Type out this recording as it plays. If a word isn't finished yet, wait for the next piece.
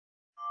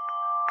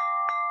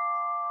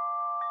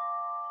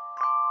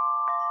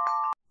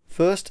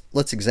First,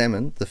 let's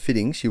examine the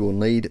fittings you will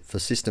need for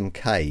system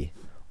K.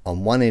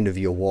 On one end of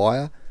your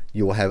wire,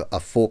 you will have a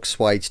fork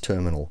swage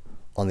terminal.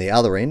 On the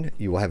other end,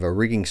 you will have a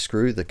rigging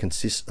screw that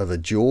consists of a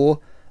jaw,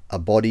 a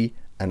body,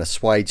 and a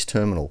swage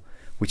terminal,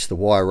 which the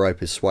wire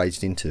rope is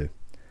swaged into.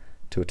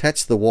 To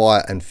attach the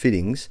wire and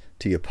fittings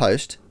to your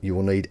post, you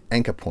will need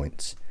anchor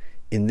points.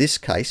 In this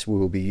case, we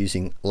will be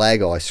using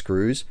lag eye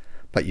screws,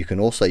 but you can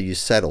also use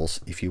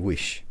saddles if you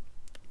wish.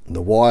 The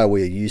wire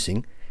we are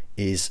using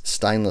is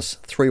stainless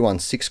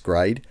 316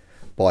 grade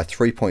by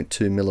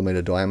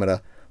 3.2mm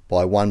diameter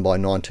by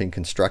 1x19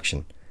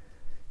 construction.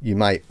 You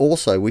may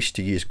also wish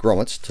to use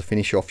grommets to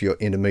finish off your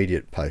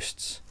intermediate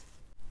posts.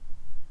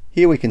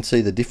 Here we can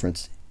see the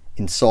difference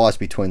in size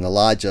between the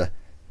larger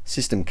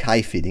System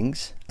K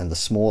fittings and the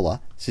smaller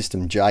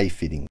System J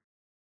fittings.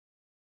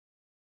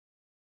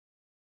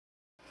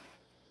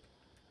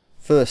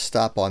 First,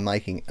 start by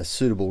making a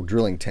suitable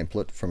drilling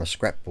template from a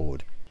scrap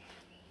board.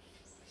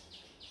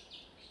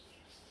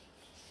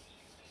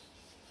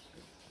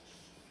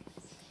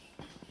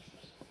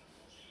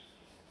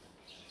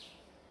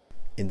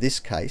 In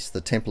this case,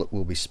 the template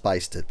will be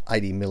spaced at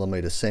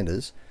 80mm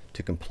centres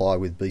to comply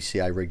with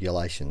BCA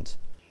regulations.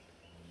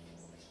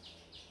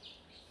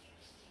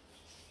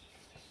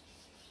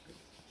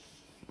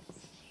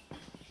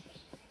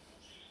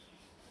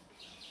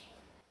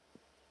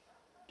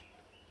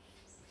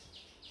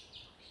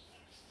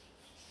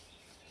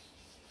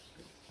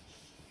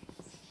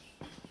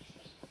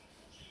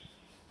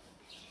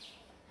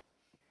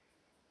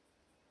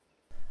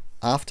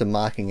 After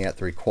marking out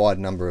the required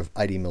number of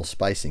 80mm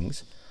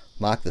spacings,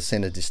 mark the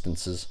centre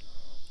distances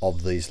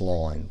of these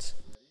lines.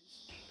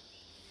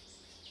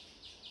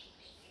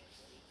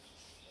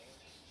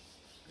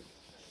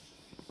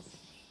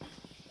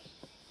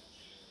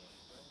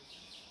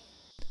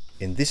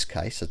 In this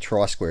case, a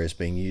tri-square is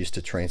being used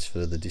to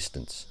transfer the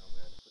distance.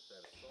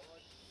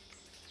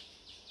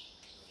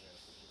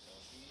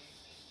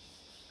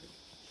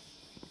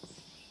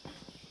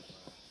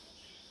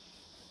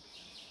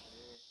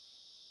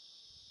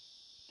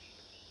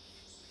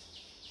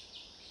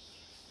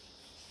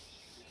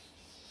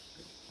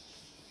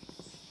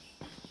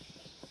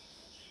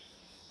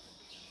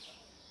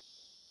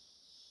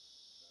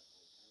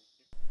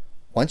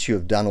 Once you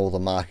have done all the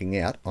marking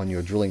out on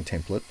your drilling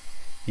template,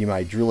 you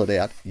may drill it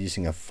out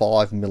using a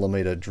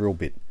 5mm drill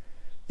bit.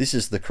 This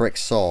is the correct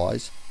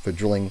size for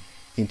drilling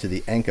into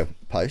the anchor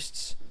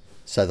posts,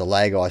 so the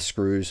lag eye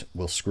screws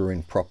will screw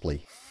in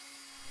properly.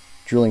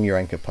 Drilling your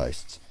anchor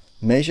posts.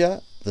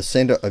 Measure the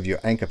centre of your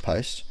anchor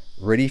posts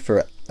ready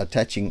for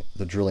attaching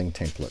the drilling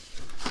template.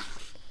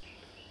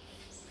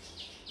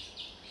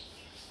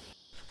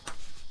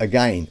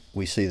 Again,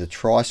 we see the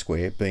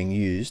tri-square being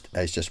used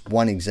as just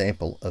one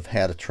example of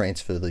how to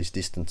transfer these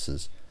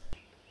distances.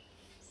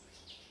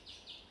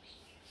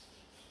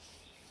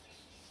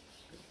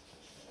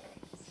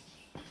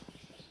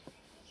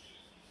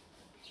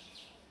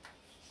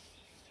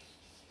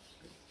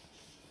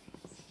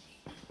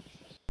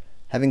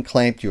 Having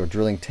clamped your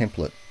drilling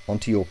template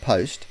onto your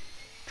post,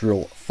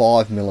 drill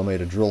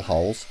 5mm drill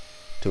holes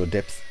to a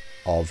depth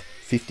of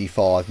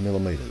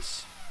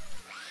 55mm.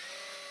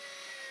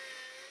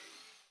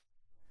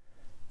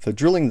 For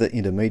drilling the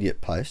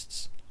intermediate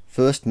posts,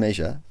 first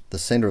measure the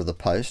centre of the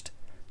post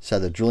so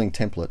the drilling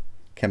template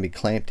can be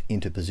clamped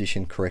into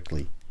position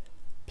correctly.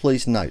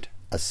 Please note,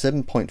 a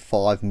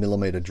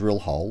 7.5mm drill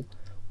hole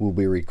will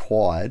be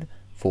required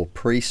for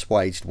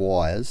pre-swaged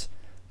wires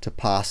to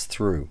pass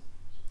through.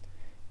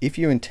 If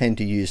you intend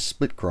to use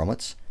split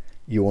grommets,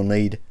 you will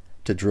need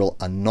to drill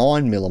a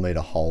 9mm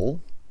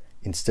hole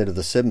instead of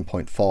the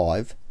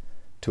 7.5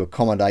 to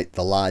accommodate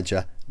the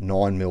larger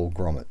 9mm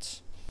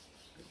grommets.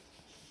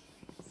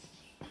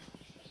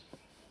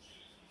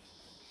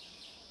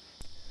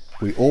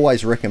 We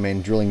always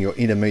recommend drilling your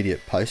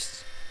intermediate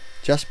posts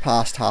just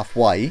past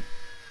halfway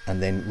and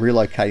then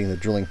relocating the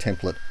drilling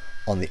template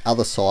on the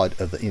other side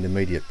of the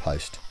intermediate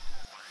post.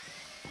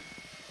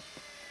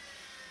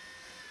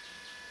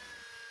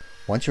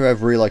 Once you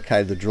have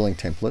relocated the drilling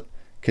template,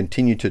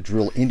 continue to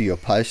drill into your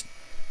post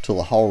till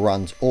the hole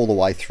runs all the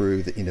way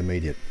through the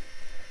intermediate,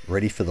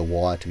 ready for the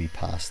wire to be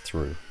passed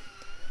through.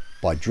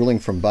 By drilling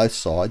from both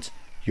sides,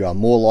 you are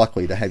more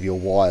likely to have your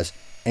wires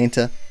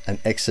enter and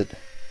exit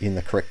in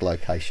the correct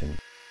location.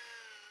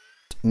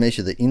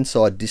 Measure the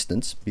inside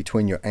distance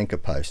between your anchor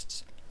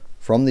posts.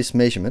 From this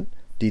measurement,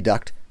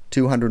 deduct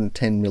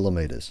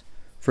 210mm.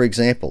 For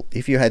example,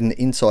 if you had an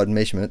inside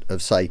measurement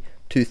of say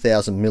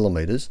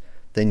 2000mm,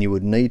 then you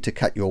would need to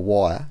cut your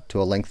wire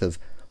to a length of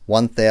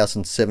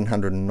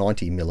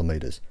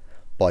 1790mm.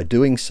 By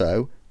doing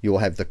so, you will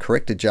have the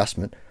correct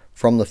adjustment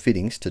from the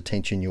fittings to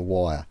tension your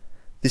wire.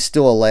 This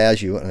still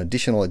allows you an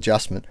additional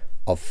adjustment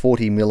of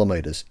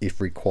 40mm if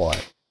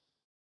required.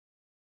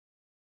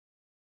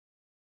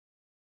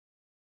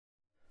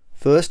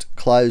 First,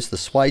 close the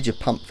Swage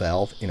pump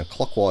valve in a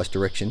clockwise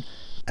direction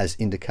as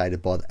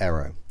indicated by the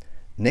arrow.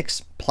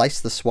 Next, place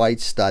the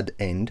Swage stud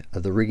end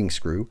of the rigging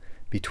screw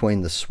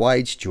between the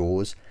Swage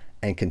jaws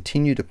and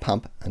continue to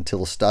pump until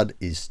the stud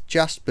is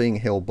just being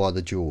held by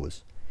the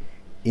jaws.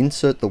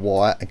 Insert the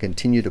wire and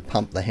continue to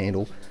pump the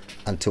handle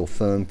until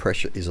firm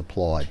pressure is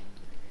applied.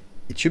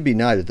 It should be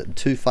noted that the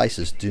two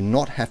faces do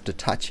not have to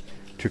touch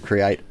to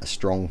create a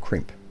strong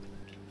crimp.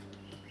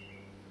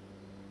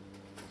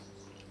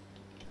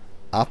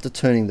 After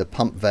turning the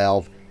pump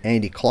valve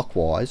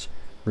anti-clockwise,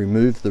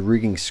 remove the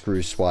rigging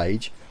screw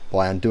swage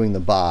by undoing the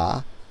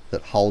bar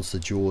that holds the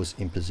jaws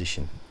in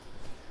position.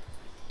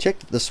 Check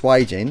that the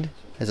swage end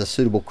has a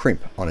suitable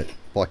crimp on it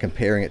by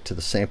comparing it to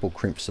the sample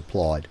crimp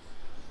supplied.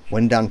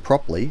 When done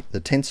properly,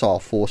 the tensile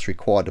force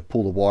required to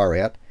pull the wire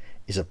out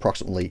is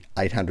approximately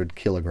 800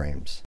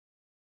 kilograms.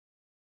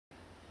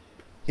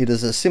 It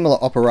is a similar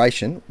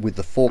operation with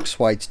the fork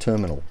swage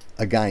terminal.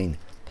 Again,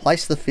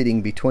 place the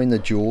fitting between the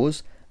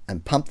jaws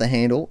and pump the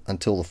handle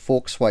until the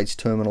fork swage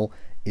terminal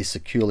is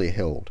securely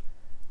held.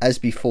 As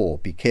before,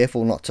 be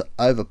careful not to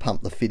over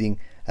pump the fitting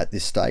at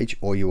this stage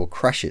or you will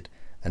crush it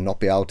and not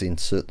be able to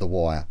insert the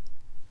wire.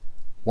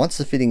 Once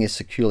the fitting is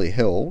securely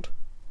held,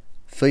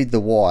 feed the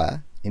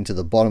wire into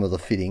the bottom of the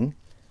fitting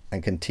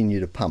and continue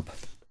to pump.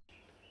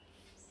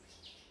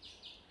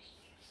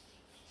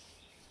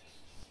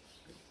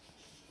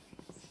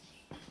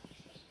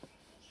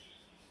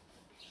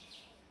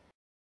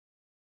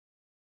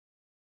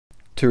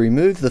 To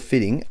remove the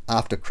fitting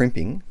after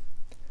crimping,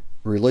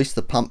 release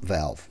the pump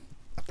valve,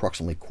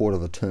 approximately quarter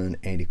of a turn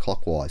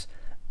anti-clockwise,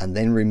 and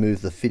then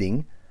remove the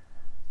fitting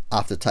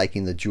after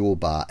taking the jaw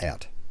bar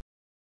out.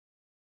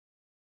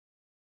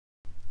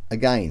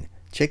 Again,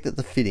 check that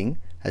the fitting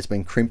has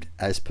been crimped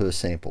as per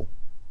sample.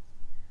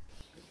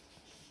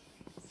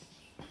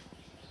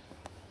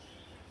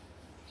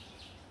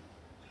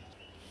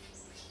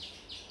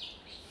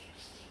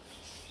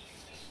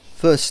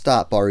 First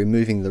start by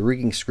removing the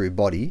rigging screw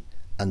body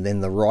and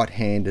then the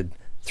right-handed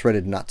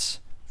threaded nuts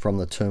from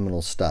the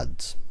terminal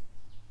studs.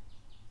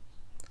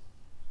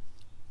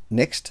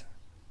 Next,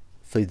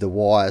 feed the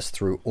wires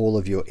through all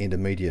of your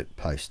intermediate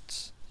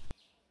posts.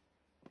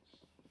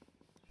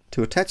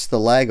 To attach the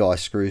lag eye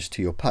screws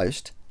to your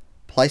post,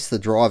 place the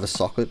driver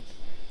socket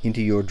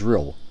into your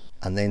drill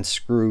and then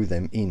screw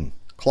them in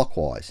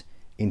clockwise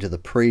into the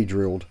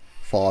pre-drilled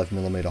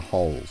 5mm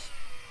holes.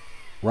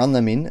 Run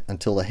them in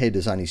until the head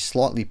is only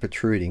slightly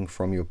protruding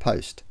from your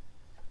post.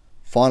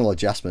 Final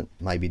adjustment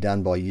may be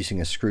done by using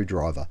a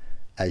screwdriver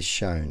as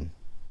shown.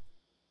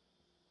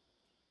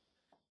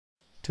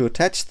 To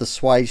attach the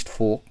swaged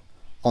fork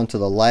onto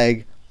the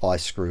lag eye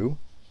screw,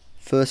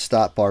 first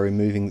start by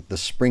removing the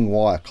spring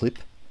wire clip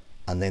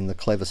and then the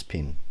clevis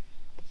pin.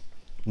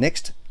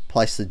 Next,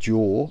 place the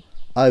jaw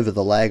over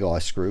the lag eye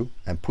screw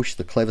and push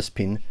the clevis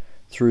pin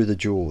through the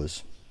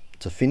jaws.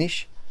 To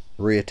finish,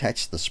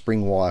 reattach the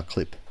spring wire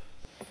clip.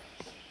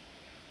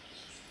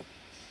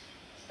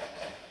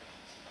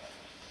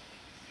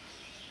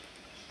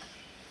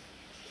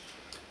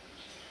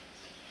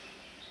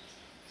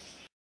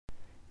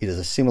 It is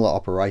a similar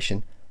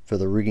operation for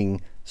the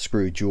rigging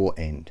screw jaw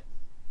end.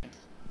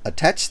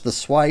 Attach the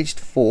swaged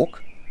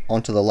fork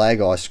onto the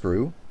lag eye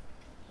screw,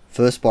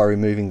 first by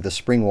removing the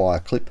spring wire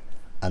clip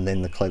and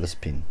then the clevis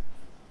pin.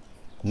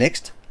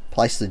 Next,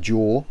 place the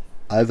jaw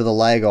over the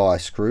lag eye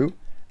screw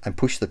and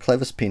push the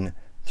clevis pin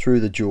through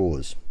the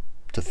jaws.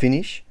 To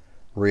finish,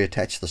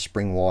 reattach the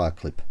spring wire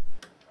clip.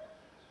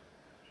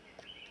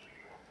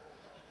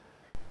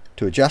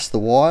 To adjust the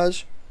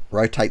wires,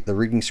 rotate the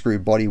rigging screw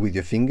body with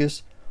your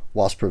fingers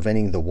whilst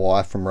preventing the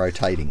wire from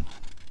rotating.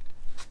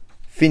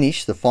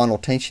 Finish the final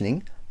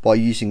tensioning by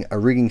using a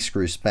rigging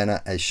screw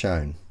spanner as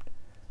shown.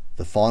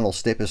 The final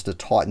step is to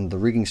tighten the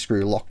rigging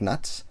screw lock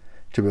nuts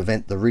to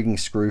prevent the rigging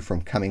screw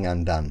from coming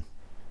undone.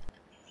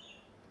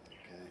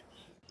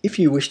 If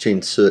you wish to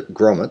insert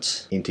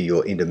grommets into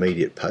your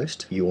intermediate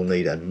post, you will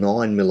need a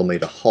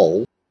 9mm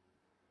hole.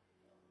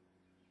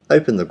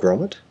 Open the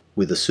grommet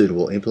with a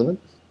suitable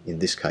implement, in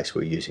this case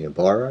we're using a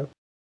biro.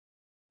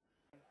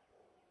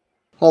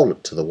 Hold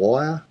it to the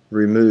wire,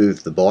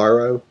 remove the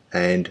biro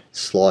and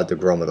slide the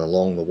grommet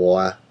along the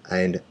wire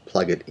and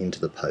plug it into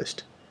the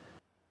post.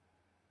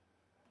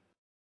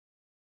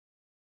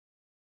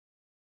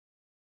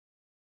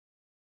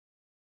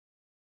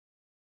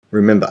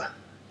 Remember,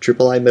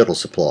 AAA Metal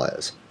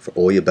Suppliers for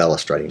all your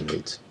balustrading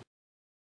needs.